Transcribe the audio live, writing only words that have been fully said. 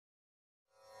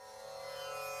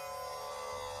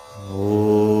આ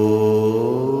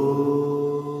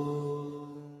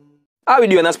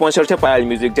વિડિયોના સ્પોન્સર છે પાયલ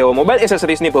મ્યુઝિક, જેઓ મોબાઈલ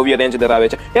એસેસરીઝની ભવ્ય રેન્જ ધરાવે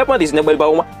છે, એ પણ રીઝનેબલ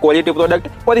ભાવમાં, ક્વોલિટી પ્રોડક્ટ,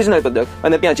 ઓરિજિનલ પ્રોડક્ટ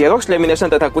અને ત્યાં ઝેરોક્સ, લેમિનેશન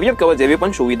તથા કુરિયર કવર જેવી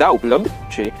પણ સુવિધા ઉપલબ્ધ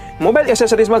છે. મોબાઈલ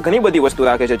એસેસરીઝમાં ઘણી બધી વસ્તુ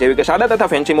રાખે છે, જેવી કે સાદા તથા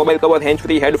fancy mobile cover, hand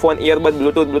free, headphone, earbud,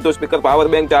 Bluetooth speaker, power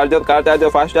bank, charger, car charger,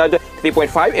 fast charger,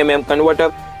 3.5mm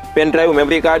converter, pen drive,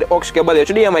 memory card, ox cable,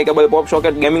 HDMI cable, pop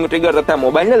socket, gaming trigger તથા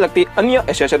મોબાઈલને લગતી અન્ય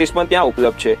એસેસરીઝ પણ ત્યાં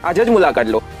ઉપલબ્ધ છે. આજે જ મુલાકાત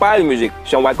લો પાયલ મ્યુઝિક,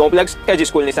 સંવાદ કોમ્પ્લેક્સ, એજી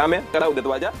સ્કૂલની સામે, તળાવ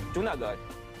દરવાજા, જુનાગઢ.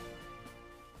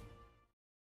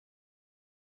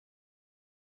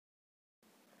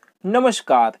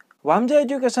 નમસ્કાર, વામજા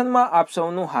એજ્યુકેશનમાં આપ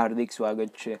સૌનું હાર્દિક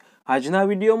સ્વાગત છે. આજના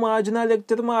વિડીયોમાં, આજના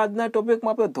લેક્ચરમાં, આજના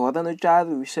ટોપિકમાં આપણે ધોરણ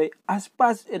 4 વિષય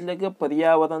આસપાસ એટલે કે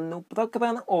પર્યાવરણનું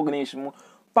પ્રકરણ 19મું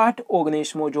પાઠ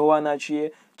 19મો જોવાના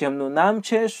છીએ, જેમનું નામ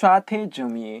છે સાથે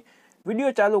જમીએ.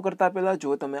 વિડીયો ચાલુ કરતા પહેલા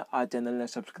જો તમે આ ચેનલને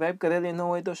સબસ્ક્રાઇબ કરેલી ન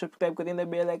હોય તો સબસ્ક્રાઇબ કરીને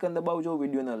બેલ આઇકન દબાવજો,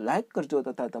 વિડીયોને લાઇક કરજો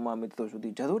તથા તમારા મિત્રો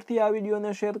સુધી જરૂરથી આ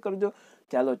વિડીયોને શેર કરજો.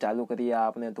 ચાલો ચાલુ કરીએ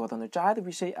આપણે ધોરણ 4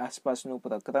 વિષય આસપાસનું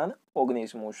પ્રકરણ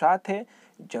 19મું સાથે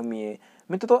જમીએ.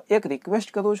 મિત્રો, એક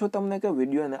રિક્વેસ્ટ કરું છું તમને કે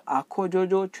વિડીયોને આખો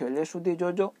જોજો, છેલ્લે સુધી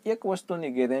જોજો. એક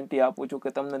વસ્તુની ગેરંટી આપું છું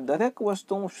કે તમને દરેક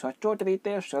વસ્તુ હું સચોટ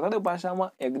રીતે, સરળ ભાષામાં,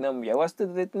 એકદમ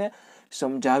વ્યવસ્થિત રીતે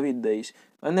સમજાવી દઈશ.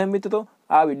 અને મિત્રો,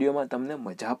 આ વિડીયોમાં તમને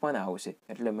મજા પણ આવશે,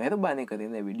 એટલે મહેરબાની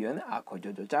કરીને વિડીયોને આખો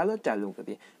જોજો. ચાલો ચાલુ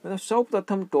કરીએ. મિત્રો, સૌ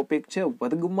પ્રથમ ટોપિક છે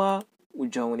વર્ગમાં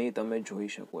ઉજવણી. તમે જોઈ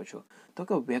શકો છો તો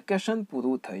કે વેકેશન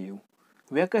પૂરું થયું,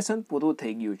 વેકેશન પૂરું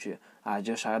થઈ ગયું છે,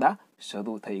 આજે શાળા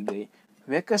શરૂ થઈ ગઈ.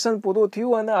 વેકેશન પૂરું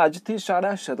થયું અને આજથી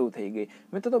શાળા શરૂ થઈ ગઈ.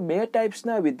 મિત્રો, બે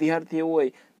ટાઈપ્સના વિદ્યાર્થીઓ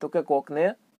હોય તો કે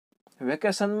કોકને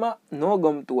વેકેશનમાં ન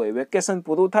ગમતું હોય, વેકેશન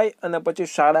પૂરું થાય અને પછી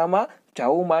શાળામાં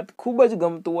જવું માટે ખૂબ જ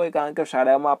ગમતું હોય, કારણ કે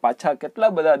શાળામાં પાછા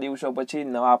કેટલા બધા દિવસો પછી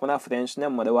આપણા ફ્રેન્ડ્સને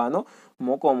મળવાનો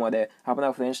મોકો મળે,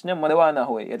 આપણા ફ્રેન્ડ્સને મળવાના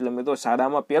હોય. એટલે મિત્રો,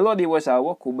 શાળામાં પહેલો દિવસ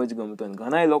આવવો ખૂબ જ ગમતો હોય.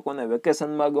 ઘણા લોકોને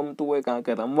વેકેશનમાં ગમતું હોય, કારણ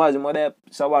કે રમવા જ મળે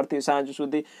સવારથી સાંજ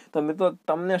સુધી. તો મિત્રો,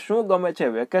 તમને શું ગમે છે?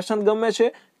 વેકેશન ગમે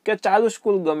છે કે ચાલુ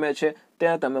સ્કૂલ ગમે છે?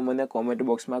 ત્યાં તમે મને કોમેન્ટ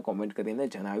બોક્સમાં કોમેન્ટ કરીને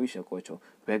જણાવી શકો છો.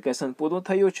 વેકેશન પૂરું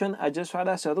થયું છે અને આજે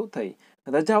શાળા શરૂ થઈ.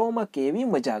 રજાઓમાં કેવી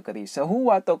મજા કરી? સહુ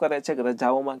વાતો કરે છે કે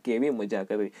રજાઓમાં કેવી મજા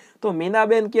કરી. તો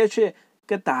મીનાબેન કહે છે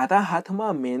કે તારા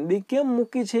હાથમાં મહેંદી કેમ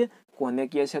મૂકી છે? કોને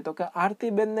કહે છે? તો કે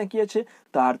આરતીબેનને કહે છે.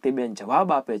 તો આરતીબેન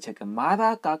જવાબ આપે છે કે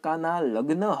મારા કાકાના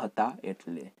લગ્ન હતા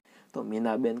એટલે. તો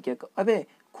મીનાબેન કહે અરે,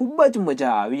 ખૂબ જ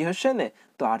મજા આવી હશે ને?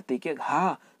 તો આરતી કહે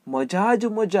હા, મજા જ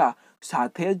મજા,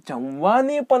 સાથે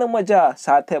જમવાની પણ મજા.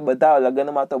 સાથે બધા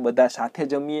લગ્નમાં તો બધા સાથે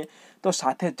જમીએ, તો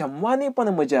સાથે જમવાની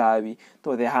પણ મજા આવી.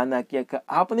 તો રેહાના કહે કે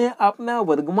આપણે આપણા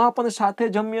વર્ગમાં પણ સાથે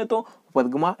જમીએ તો.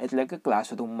 વર્ગમાં એટલે કે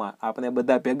ક્લાસરૂમમાં આપણે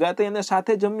બધા ભેગા થઈને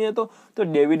સાથે જમીએ તો. તો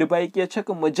ડેવિડભાઈ કહે છે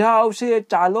કે મજા આવશે,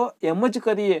 ચાલો એમ જ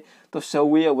કરીએ. તો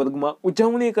સૌએ વર્ગમાં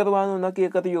ઉજવણી કરવાનું નક્કી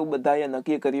કર્યું. બધાએ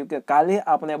નક્કી કર્યું કે કાલે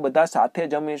આપણે બધા સાથે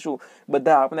જમીશું,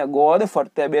 બધા આપણે ગોળ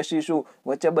ફરતે બેસીશું,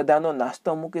 વચ્ચે બધાનો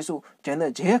નાસ્તો મૂકીશું,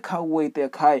 જેને જે ખાવું હોય તે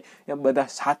ખાય, એમ બધા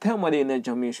સાથે મળીને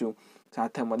જમીશું,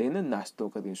 સાથે મળીને નાસ્તો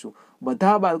કરીશું.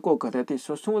 બધા બાળકો ઘરેથી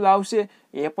શું લાવશે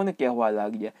એ પણ કહેવા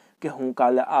લાગ્યા કે હું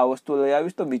કાલે આ વસ્તુ લઈ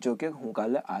આવીશ, તો બીજો કે હું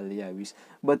કાલે આ લઈ આવીશ.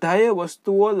 બધાએ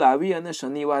વસ્તુઓ લાવી અને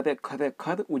શનિવારે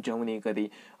ખરેખર ઉજવણી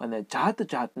કરી અને જાત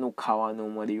જાતનું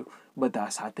ખાવાનું મળ્યું. બધા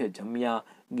સાથે જમ્યા,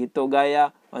 ગીતો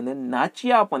ગાયા અને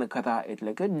નાચ્યા પણ ખરા,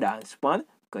 એટલે કે ડાન્સ પણ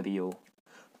કર્યો.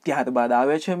 ત્યારબાદ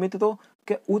આવે છે મિત્રો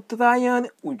કે ઉત્તરાયણ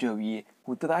ઉજવીએ.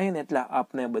 ઉત્તરાયણ એટલે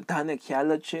આપણે બધાને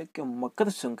ખ્યાલ જ છે કે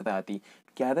મકર સંક્રાંતિ.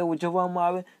 ક્યારે ઉજવવામાં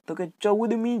આવે? તો કે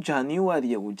 14મી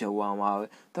જાન્યુઆરીએ ઉજવવામાં આવે.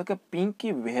 તો કે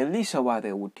પિંકી વહેલી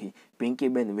સવારે ઉઠી,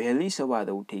 પિંકીબેન વહેલી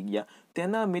સવારે ઉઠી ગયા.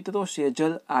 તેના મિત્રો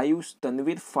સેજલ, આયુષ,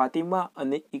 તનવીર, ફાતિમા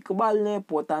અને ઇકબાલને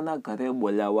પોતાના ઘરે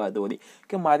બોલાવવા દોડી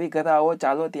કે મારી ઘરે આવો,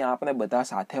 ચાલો ત્યાં આપણે બધા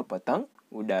સાથે પતંગ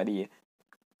ઉડાડીએ.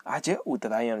 આજે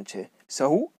ઉત્તરાયણ છે.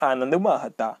 સહુ આનંદમાં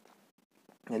હતા,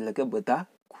 એટલે કે બધા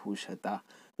ખુશ હતા.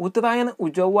 ઉત્તરાયણ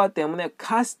ઉજવવા તેમણે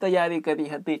ખાસ તૈયારી કરી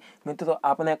હતી. મિત્રો,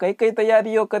 આપણે કઈ કઈ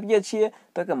તૈયારીઓ કરીએ છીએ?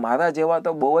 તો કે મારા જેવા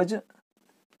તો બહુ જ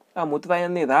આમ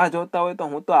ઉત્તરાયણની રાહ જોતા હોય તો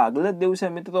હું તો આગલે જ દિવસે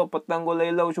મિત્રો પતંગો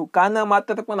લઈ લઉં છું, કાના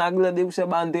માત્ર પણ આગલે દિવસે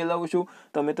બાંધી લઉં છું.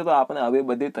 તો મિત્રો, આપણે આવી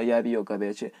બધી તૈયારીઓ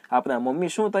કરે છે. આપણા મમ્મી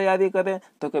શું તૈયારી કરે?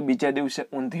 તો કે બીજા દિવસે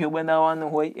ઊંધિયું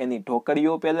બનાવવાનું હોય, એની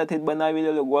ઢોકળીઓ પહેલેથી જ બનાવી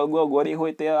લે, ગોળ ગોળ ગોળી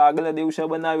હોય તે આગલે દિવસે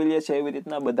બનાવી લે છે. એવી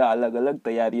રીતના બધા અલગ અલગ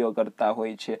તૈયારીઓ કરતા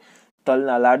હોય છે.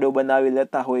 તલના લાડુ બનાવી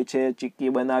લેતા હોય છે, ચીક્કી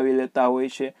બનાવી લેતા હોય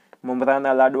છે,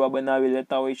 મમરાના લાડવા બનાવી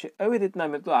લેતા હોય છે. એવી રીતના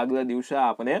મિત્રો આગલા દિવસે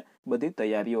આપણે બધી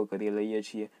તૈયારીઓ કરી લઈએ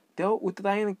છીએ. તેઓ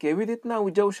ઉત્તરાયણ કેવી રીતના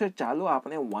ઉજવશે? ચાલો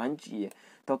આપણે વાંચીએ.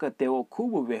 તો કે તેઓ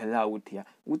ખૂબ વહેલા ઉઠ્યા.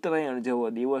 ઉત્તરાયણ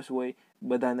જેવો દિવસ હોય,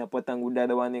 બધાને પતંગ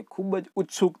ઉડાડવાની ખૂબ જ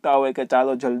ઉત્સુકતા હોય કે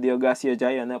ચાલો જલ્દી અગાસીએ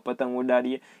જાય અને પતંગ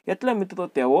ઉડાડીએ. એટલે મિત્રો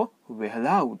તેઓ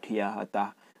વહેલા ઉઠ્યા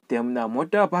હતા. તેમના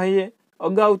મોટા ભાઈએ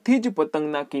અગાઉથી જ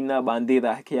પતંગના કીના બાંધી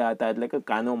રાખ્યા હતા, એટલે કે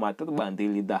કાનો માત્ર બાંધી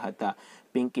લીધા હતા.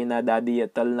 પિંકીના દાદીએ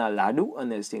તલના લાડુ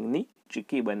અને સિંગની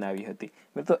ચીક્કી બનાવી હતી.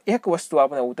 મિત્રો એક વસ્તુ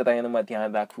આપણે ઉત્તરાયણમાં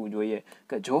ધ્યાન રાખવું જોઈએ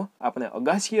કે જો આપણે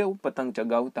અગાસીએ પતંગ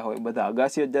ચગાવતા હોય, બધા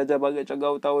અગાસીએ જાજા ભાગે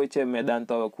ચગાવતા હોય છે, મેદાન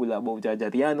તો હવે ખુલ્લા બહુ જાજા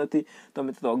રહ્યા નથી, તો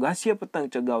મિત્રો અગાસીએ પતંગ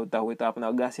ચગાવતા હોય તો આપણે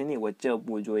અગાસીની વચ્ચે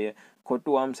ઊભવું જોઈએ.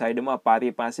 ખોટું આમ સાઈડમાં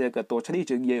પારી પાસે કે તોછડી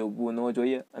જગ્યાએ ઊભવું ન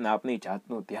જોઈએ અને આપણી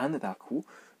જાતનું ધ્યાન રાખવું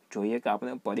જોઈએ કે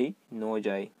આપણે પડી ન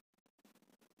જાય.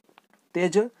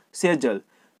 સેજલ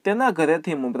તેના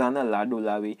ઘરેથી મમરાના લાડુ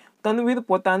લાવી. તનવીર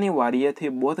પોતાની વાડીએથી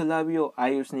બોર લાવ્યો.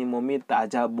 આયુષની મમ્મી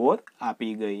તાજા બોર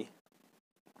આપી ગઈ.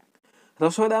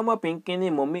 રસોડામાં પિંકીની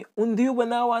મમ્મી ઊંધિયું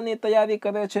બનાવવાની તૈયારી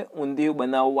કરે છે. ઊંધિયું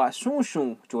બનાવવા શું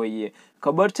શું જોઈએ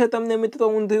ખબર છે તમને મિત્રો?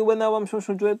 ઊંધિયું બનાવવામાં શું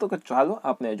શું જોઈએ? તો કે ચાલો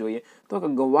આપણે જોઈએ. તો કે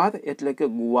ગવાર એટલે કે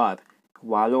ગુવાર,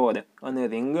 વાલોડ અને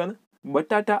રીંગણ,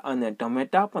 બટાટા અને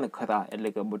ટમેટા પણ ખરા,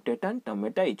 એટલે કે બટેટા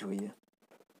ટમેટા જોઈએ.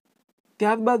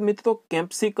 ત્યારબાદ મિત્રો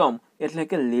કેપ્સિકમ એટલે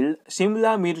કે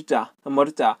શિમલા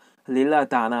મરચા, લીલા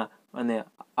ધાણા અને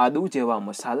આદુ જેવા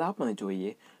મસાલા પણ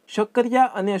જોઈએ.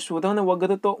 શક્કરિયા અને સુરણ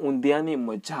વગર તો ઊંધિયાની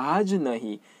મજા જ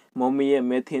નહીં. મમ્મીએ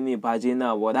મેથીની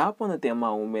ભાજીના વડા પણ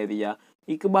તેમાં ઉમેર્યા.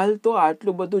 ઇકબાલ તો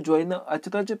આટલું બધું જોઈને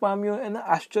અચરજ પામ્યો. એને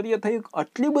આશ્ચર્ય થયું,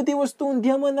 આટલી બધી વસ્તુ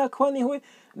ઊંધિયામાં નાખવાની હોય.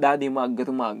 દાદીમાં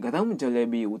ગરમા ગરમ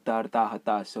જલેબી ઉતારતા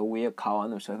હતા. સૌએ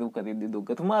ખાવાનું શરૂ કરી દીધું.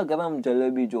 ગરમા ગરમ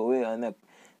જલેબી જોવે અને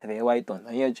રહેવાય તો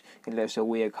નહીં જ, એટલે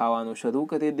સૌએ ખાવાનું શરૂ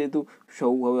કરી દીધું.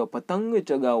 સૌ હવે પતંગ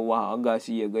ચગાવવા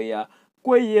અગાસીએ ગયા.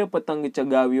 કોઈએ પતંગ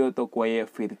ચગાવ્યો તો કોઈએ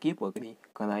ફિરકી પકડી.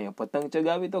 ઘણાએ પતંગ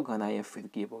ચગાવી તો ઘણાએ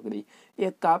ફિરકી પકડી.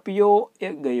 એક કાપ્યો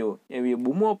એક ગયો એવી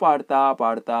બૂમો પાડતા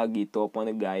પાડતા ગીતો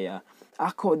પણ ગાયા.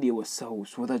 આખો દિવસ સૌ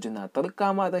સૂરજના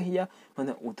તડકામાં રહ્યા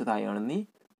અને ઉત્તરાયણની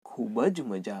ખૂબ જ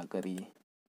મજા કરી.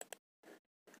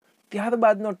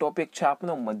 ત્યારબાદનો ટોપિક છે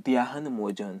આપણો મધ્યાહન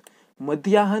ભોજન.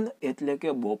 મધ્યાહન એટલે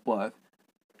કે બપોર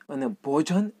અને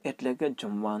ભોજન એટલે કે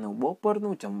જમવાનું,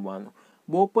 બપોરનું જમવાનું.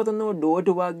 બપોરનો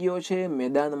 1:30 વાગ્યો છે.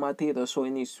 મેદાનમાંથી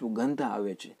રસોઈની સુગંધ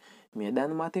આવે છે.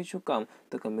 મેદાનમાંથી શું કામ?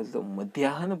 તો કે મિત્રો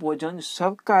મધ્યાહન ભોજન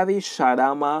સરકારી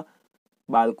શાળામાં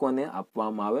બાળકોને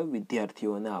આપવામાં આવે,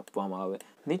 વિદ્યાર્થીઓને આપવામાં આવે.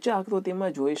 નીચે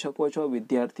આકૃતિમાં જોઈ શકો છો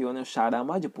વિદ્યાર્થીઓને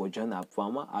શાળામાં જ ભોજન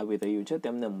આપવામાં આવી રહ્યું છે.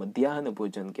 તેમને મધ્યાહન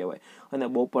ભોજન કહેવાય. અને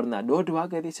બપોરના 1:30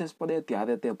 વાગે રિસેસ પડે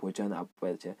ત્યારે તે ભોજન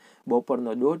આપે છે.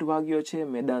 બપોરનો 1:30 વાગ્યો છે.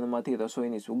 મેદાનમાંથી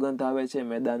રસોઈની સુગંધ આવે છે.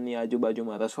 મેદાનની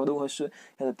આજુબાજુમાં રસોડું હશે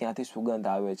એટલે ત્યાંથી સુગંધ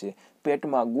આવે છે.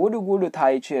 પેટમાં ગુડ ગુડ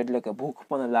થાય છે, એટલે કે ભૂખ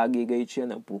પણ લાગી ગઈ છે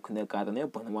અને ભૂખને કારણે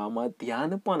ભણવામાં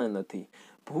ધ્યાન પણ નથી.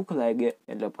 ભૂખ લાગે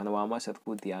એટલે ભણવામાં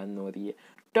સરખું ધ્યાન ન રહે.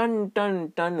 ટન ટન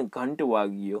ટન ઘંટ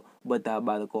વાગ્યો. બધા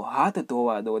બાળકો હાથ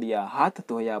ધોવા દોડ્યા. હાથ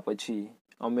ધોયા પછી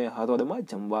અમે હરોળમાં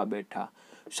જમવા બેઠા.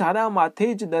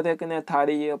 શાળામાંથી જ દરેકને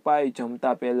થાળી અપાઈ.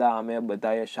 જમતા પહેલા અમે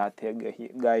બધાએ સાથે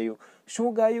ગાયું.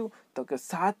 શું ગાયું? તો કે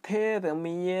સાથે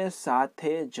રમીએ,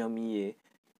 સાથે જમીએ,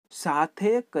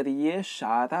 સાથે કરીએ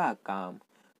સારા કામ,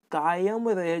 કાયમ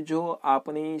રહેજો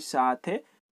આપણી સાથે,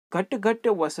 ઘટ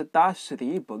ઘટ વસતા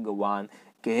શ્રી ભગવાન.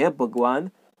 કે હે ભગવાન,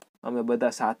 અમે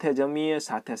બધા સાથે જમીએ,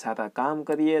 સાથે સારા કામ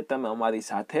કરીએ, તમે અમારી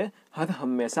સાથે હર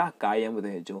હંમેશા કાયમ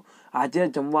રહેજો. આજે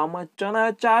જમવામાં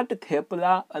ચણા ચાટ,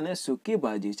 થેપલા અને સૂકી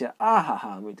ભાજી છે.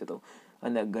 આહાહા મિત્રો.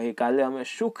 અને ગઈકાલે અમે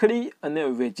સુખડી અને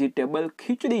વેજીટેબલ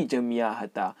ખીચડી જમ્યા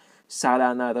હતા.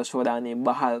 શાળાના રસોડાની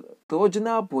બહાર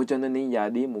રોજના ભોજનની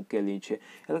યાદી મૂકેલી છે.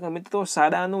 એટલે કે મિત્રો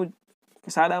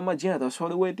શાળામાં જ્યાં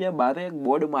રસોડું હોય ત્યાં બહાર એક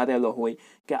બોર્ડ મારેલો હોય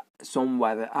કે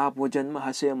સોમવારે આ ભોજનમાં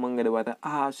હશે, મંગળવારે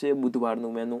આ હશે,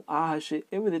 બુધવારનું મેનુ આ હશે.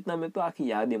 એવી રીતના મેં તો આખી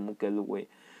યાદી મૂકેલું હોય.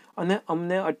 અને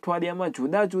અમને અઠવાડિયામાં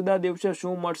જુદા જુદા દિવસે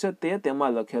શું મળશે તે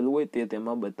તેમાં લખેલું હોય, તે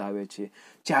તેમાં બતાવે છે.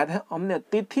 જ્યારે અમને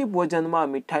તિથિ ભોજનમાં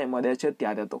મીઠાઈ મળે છે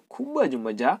ત્યારે તો ખૂબ જ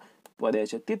મજા પડે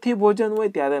છે. તિથિ ભોજન હોય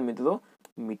ત્યારે મિત્રો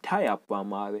મીઠાઈ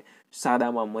આપવામાં આવે.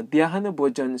 શાળામાં મધ્યાહન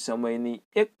ભોજન સમયની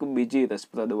એક બીજી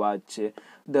રસપ્રદ વાત છે.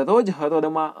 દરરોજ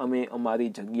હરોળમાં અમે અમારી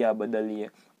જગ્યા બદલીએ.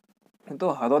 તો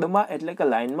હરોળમાં એટલે કે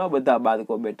લાઈનમાં બધા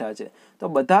બાળકો બેઠા છે, તો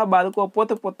બધા બાળકો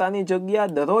પોતપોતાની જગ્યા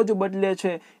દરરોજ બદલે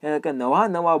છે. એટલે કે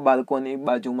નવા બાળકોની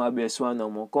બાજુમાં બેસવાનો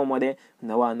મોકો મળે,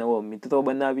 નવા મિત્રો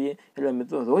બનાવીએ. એટલે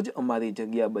મિત્રો રોજ અમારી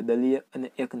જગ્યા બદલીએ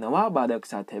અને એક નવા બાળક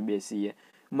સાથે બેસીએ.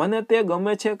 મને તે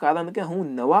ગમે છે કારણ કે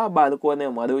હું નવા બાળકોને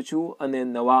મળું છું અને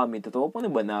નવા મિત્રો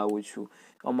પણ બનાવું છું.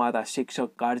 અમારા શિક્ષક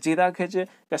કાળજી રાખે છે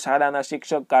કે શાળાના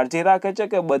શિક્ષક કાળજી રાખે છે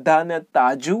કે બધાને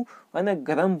તાજું અને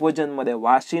ગરમ ભોજન મળે,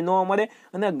 વાસી ન મળે,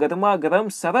 અને ગરમા ગરમ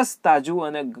સરસ તાજું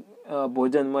અને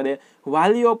ભોજન મળે.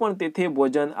 વાલીઓ પણ તેથી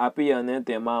ભોજન આપી અને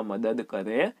તેમાં મદદ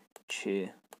કરે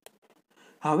છે.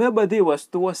 હવે બધી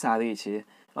વસ્તુઓ સારી છે.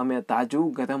 અમે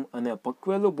તાજું, ગરમ અને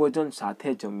પકવેલું ભોજન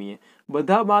સાથે જમીએ.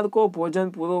 બધા બાળકો ભોજન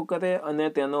પૂરું કરે અને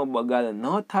તેનો બગાડ ન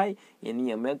થાય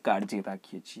એની અમે કાળજી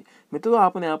રાખીએ છીએ. મિત્રો,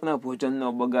 આપણે આપણા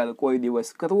ભોજનનો બગાડ કોઈ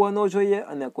દિવસ કરવો ન જોઈએ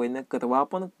અને કોઈને કરવા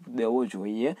પણ દેવો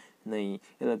જોઈએ નહીં.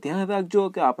 એટલે ધ્યાન રાખજો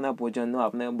કે આપણા ભોજનનો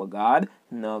આપણે બગાડ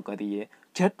ન કરીએ.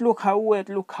 જેટલું ખાવું હોય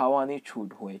એટલું ખાવાની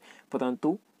છૂટ હોય,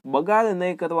 પરંતુ બગાડ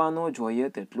નહીં કરવાનો, જોઈએ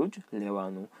તેટલું જ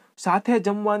લેવાનું. સાથે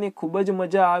જમવાની ખૂબ જ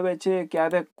મજા આવે છે.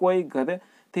 ક્યારેક કોઈ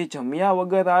ઘરેથી જમ્યા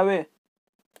વગર આવે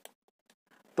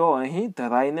તો અહીં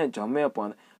ધરાઈને જમે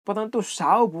પણ, પરંતુ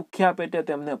સાવ ભૂખ્યા પેટે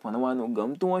તેમને ભણવાનું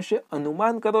ગમતું હશે.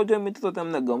 અનુમાન કરો છો મિત્રો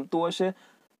તેમને ગમતું હશે.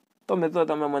 તો મિત્રો,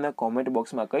 તમે મને કોમેન્ટ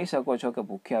બોક્સમાં કહી શકો છો કે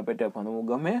ભૂખ્યા પેટે ભણવું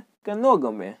ગમે કે ન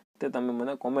ગમે. તે તમે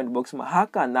મને કોમેન્ટ બોક્સમાં હા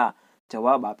કા ના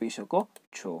જવાબ આપી શકો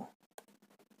છો.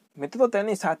 મિત્રો,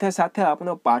 તેની સાથે સાથે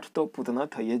આપણો પાઠ તો પૂર્ણ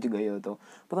થઈ જ ગયો હતો,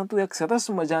 પરંતુ એક સરસ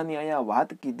મજાની અહીંયા વાત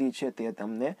કીધી છે તે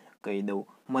તમને કહી દઉં.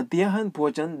 મધ્યાહન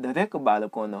ભોજન દરેક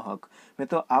બાળકોનો હક.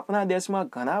 મિત્રો, આપણા દેશમાં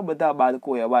ઘણા બધા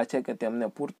બાળકો એવા છે કે તેમને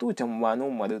પૂરતું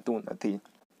જમવાનું મળતું નથી.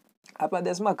 આપણા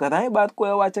દેશમાં ઘણા બાળકો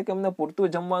એવા છે કે એમને પૂરતું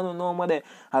જમવાનું ન મળે.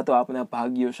 આ તો આપણા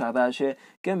ભાગ્યો સારા છે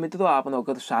કે મિત્રો આપણો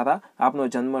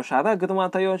જન્મ સારા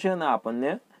ઘરમાં થયો છે અને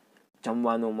આપણને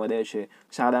જમવાનું મળે છે.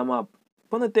 શાળામાં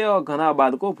પણ તે ઘણા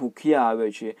બાળકો ભૂખ્યા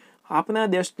આવે છે. આપણા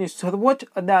દેશની સર્વોચ્ચ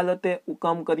અદાલતે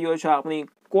હુકમ કર્યો છે, આપણી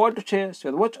કોર્ટ છે,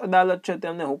 સર્વોચ્ચ અદાલત છે,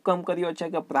 તેમને હુકમ કર્યો છે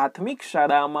કે પ્રાથમિક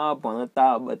શાળામાં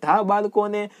ભણતા બધા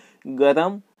બાળકોને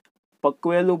ગરમ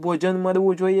પકવેલું ભોજન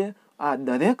મળવું જોઈએ. આ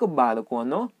દરેક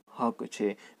બાળકોનો હક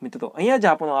છે. મિત્રો, અહીંયા જ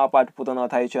આપણો આ પાઠ પૂર્ણ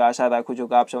થાય છે. આશા રાખું છું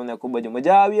કે આપ સૌને ખૂબ જ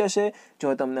મજા આવી હશે.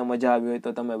 જો તમને મજા આવી હોય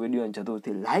તો તમે વિડીયોને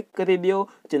જરૂરથી લાઇક કરી દો.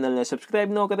 ચેનલને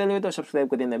સબસ્ક્રાઇબ ન કરેલી હોય તો સબસ્ક્રાઇબ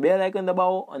કરીને બેલ આઇકન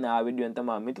દબાવો અને આ વિડીયોને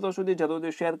તમારા મિત્રો સુધી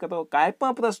જરૂરથી શેર કરો. કાંઈ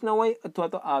પણ પ્રશ્ન હોય અથવા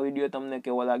તો આ વિડીયો તમને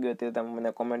કેવો લાગ્યો તે તમે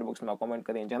મને કોમેન્ટ બોક્સમાં કોમેન્ટ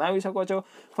કરીને જણાવી શકો છો.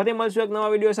 ફરી મળશું એક નવા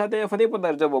વિડીયો સાથે. ફરી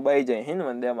પધારજો. બાય. જય હિન્દ.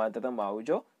 વંદે માતરમ.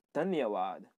 આવજો.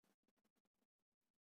 ધન્યવાદ.